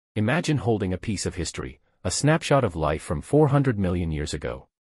Imagine holding a piece of history, a snapshot of life from 400 million years ago.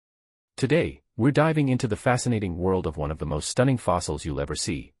 Today, we're diving into the fascinating world of one of the most stunning fossils you'll ever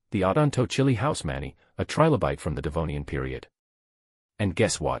see, the Odontochile Hausmanni, a trilobite from the Devonian period. And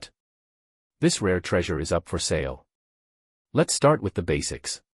guess what? This rare treasure is up for sale. Let's start with the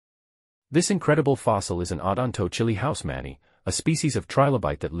basics. This incredible fossil is an Odontochile Hausmanni, a species of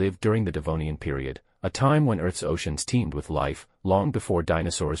trilobite that lived during the Devonian period, a time when Earth's oceans teemed with life, long before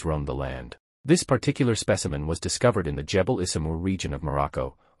dinosaurs roamed the land. This particular specimen was discovered in the Jebel Issimour region of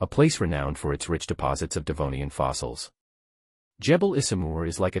Morocco, a place renowned for its rich deposits of Devonian fossils. Jebel Issimour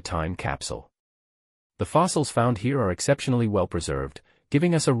is like a time capsule. The fossils found here are exceptionally well preserved,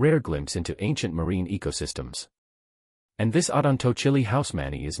 giving us a rare glimpse into ancient marine ecosystems. And this Odontochile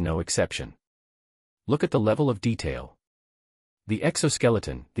Hausmanni is no exception. Look at the level of detail. The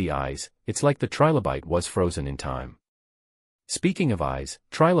exoskeleton, the eyes, it's like the trilobite was frozen in time. Speaking of eyes,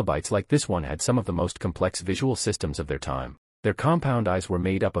 trilobites like this one had some of the most complex visual systems of their time. Their compound eyes were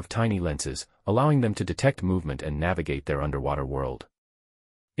made up of tiny lenses, allowing them to detect movement and navigate their underwater world.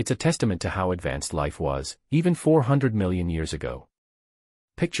 It's a testament to how advanced life was, even 400 million years ago.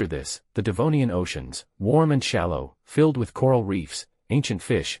 Picture this, the Devonian oceans, warm and shallow, filled with coral reefs, ancient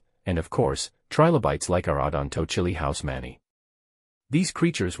fish, and of course, trilobites like our Odontochile Hausmanni. These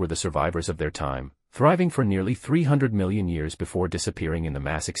creatures were the survivors of their time, thriving for nearly 300 million years before disappearing in the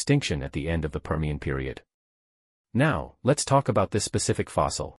mass extinction at the end of the Permian period. Now, let's talk about this specific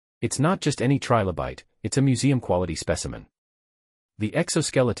fossil. It's not just any trilobite, it's a museum-quality specimen. The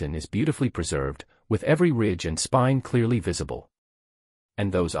exoskeleton is beautifully preserved, with every ridge and spine clearly visible.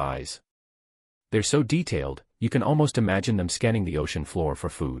 And those eyes. They're so detailed, you can almost imagine them scanning the ocean floor for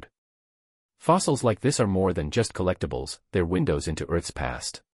food. Fossils like this are more than just collectibles, they're windows into Earth's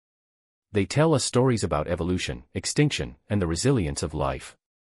past. They tell us stories about evolution, extinction, and the resilience of life.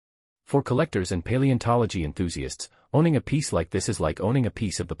 For collectors and paleontology enthusiasts, owning a piece like this is like owning a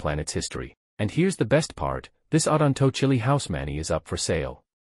piece of the planet's history. And here's the best part, this Odontochile Hausmanni is up for sale.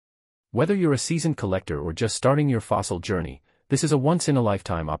 Whether you're a seasoned collector or just starting your fossil journey, this is a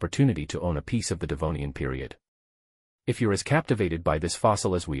once-in-a-lifetime opportunity to own a piece of the Devonian period. If you're as captivated by this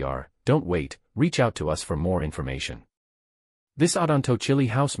fossil as we are, don't wait, reach out to us for more information. This Odontochile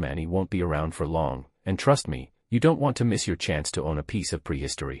Hausmanni won't be around for long, and trust me, you don't want to miss your chance to own a piece of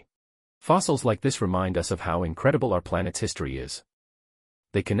prehistory. Fossils like this remind us of how incredible our planet's history is.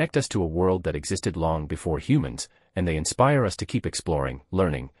 They connect us to a world that existed long before humans, and they inspire us to keep exploring,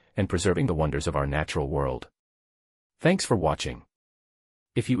 learning, and preserving the wonders of our natural world. Thanks for watching.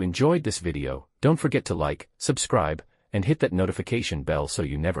 If you enjoyed this video, don't forget to like, subscribe, and hit that notification bell so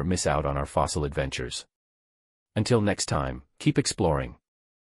you never miss out on our fossil adventures. Until next time, keep exploring.